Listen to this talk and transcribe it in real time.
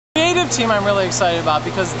creative team I'm really excited about,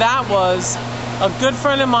 because that was a good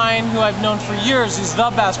friend of mine who I've known for years, who's the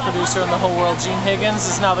best producer in the whole world. Jean Higgins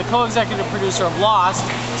is now the co-executive producer of Lost.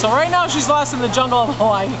 So right now she's lost in the jungle of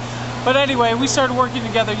Hawaii. But anyway, we started working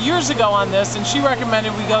together years ago on this, and she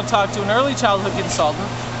recommended we go talk to an early childhood consultant.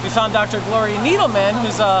 We found Dr. Gloria Needleman,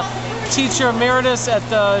 who's a teacher emeritus at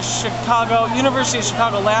the University of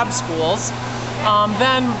Chicago Lab Schools.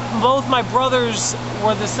 Then both my brothers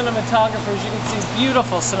were the cinematographers. You can see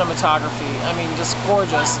beautiful cinematography. I mean, just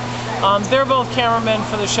gorgeous. They're both cameramen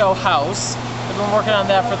for the show House. They've been working on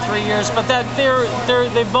that for 3 years, but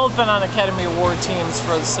they've both been on Academy Award teams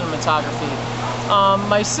for the cinematography.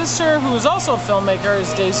 My sister, who is also a filmmaker,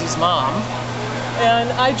 is Daisy's mom,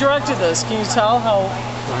 and I directed this. Can you tell how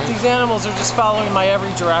these animals are just following my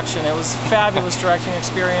every direction? It was a fabulous directing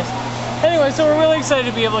experience. Anyway, so we're really excited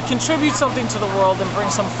to be able to contribute something to the world and bring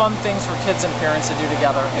some fun things for kids and parents to do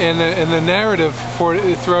together. And the narrative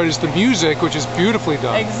throughout is the music, which is beautifully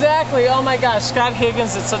done. Exactly. Oh my gosh, Scott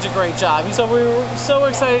Higgins did such a great job. So we were so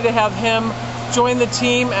excited to have him join the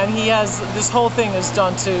team, and this whole thing is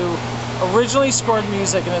done to originally scored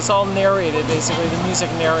music, and it's all narrated. Basically, the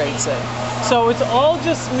music narrates it. So it's all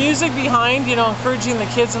just music behind, encouraging the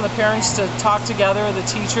kids and the parents to talk together, the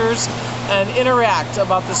teachers, and interact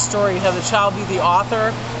about the story, have the child be the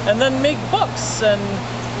author, and then make books, and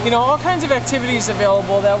all kinds of activities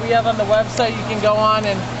available that we have on the website. You can go on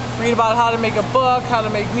and read about how to make a book, how to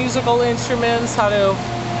make musical instruments, how to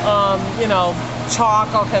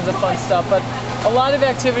chalk, all kinds of fun stuff. But a lot of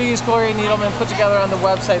activities Gloria Needleman put together on the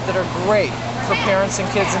website that are great for parents and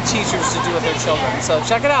kids and teachers to do with their children. So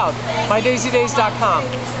check it out, MyDaisyDays.com.